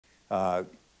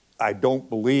I don't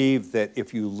believe that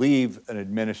if you leave an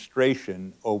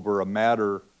administration over a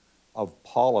matter of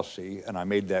policy, and I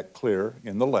made that clear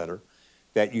in the letter,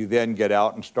 that you then get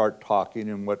out and start talking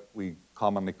in what we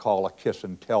commonly call a kiss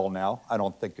and tell now. I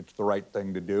don't think it's the right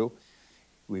thing to do.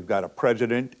 We've got a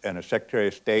president and a secretary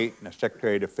of state and a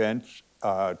secretary of defense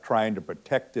trying to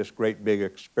protect this great big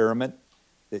experiment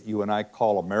that you and I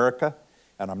call America,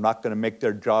 and I'm not going to make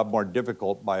their job more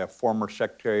difficult by a former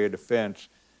secretary of defense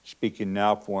speaking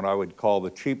now for what I would call the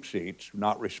cheap seats,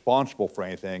 not responsible for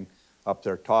anything, up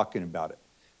there talking about it.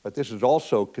 But this is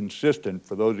also consistent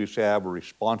for those who say I have a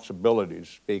responsibility to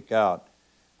speak out.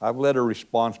 I've led a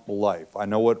responsible life. I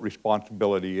know what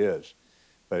responsibility is.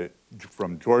 But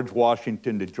from George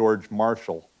Washington to George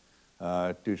Marshall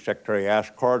to Secretary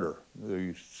Ash Carter,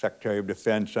 the Secretary of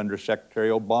Defense under Secretary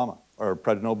Obama, or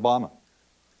President Obama,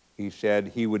 he said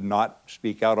he would not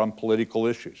speak out on political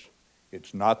issues.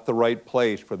 It's not the right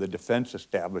place for the defense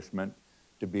establishment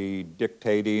to be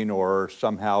dictating or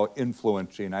somehow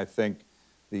influencing, I think,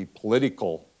 the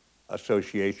political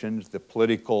associations, the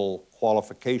political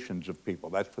qualifications of people.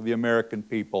 That's for the American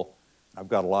people. I've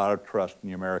got a lot of trust in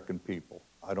the American people.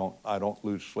 I don't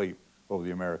lose sleep over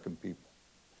the American people.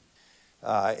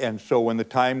 And so when the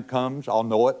time comes, I'll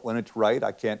know it when it's right.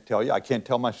 I can't tell you. I can't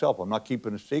tell myself. I'm not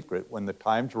keeping a secret. When the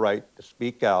time's right to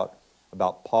speak out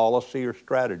about policy or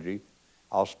strategy,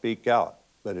 I'll speak out.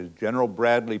 But as General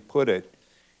Bradley put it,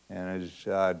 and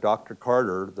as Dr.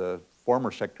 Carter, the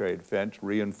former Secretary of Defense,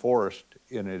 reinforced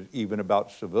in it even about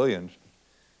civilians,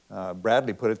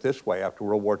 Bradley put it this way after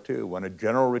World War II: when a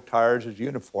general retires his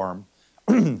uniform,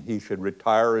 he should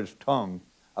retire his tongue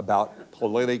about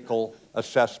political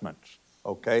assessments,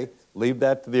 okay? Leave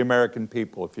that to the American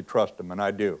people if you trust them, and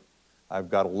I do. I've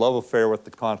got a love affair with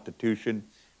the Constitution,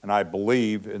 and I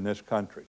believe in this country.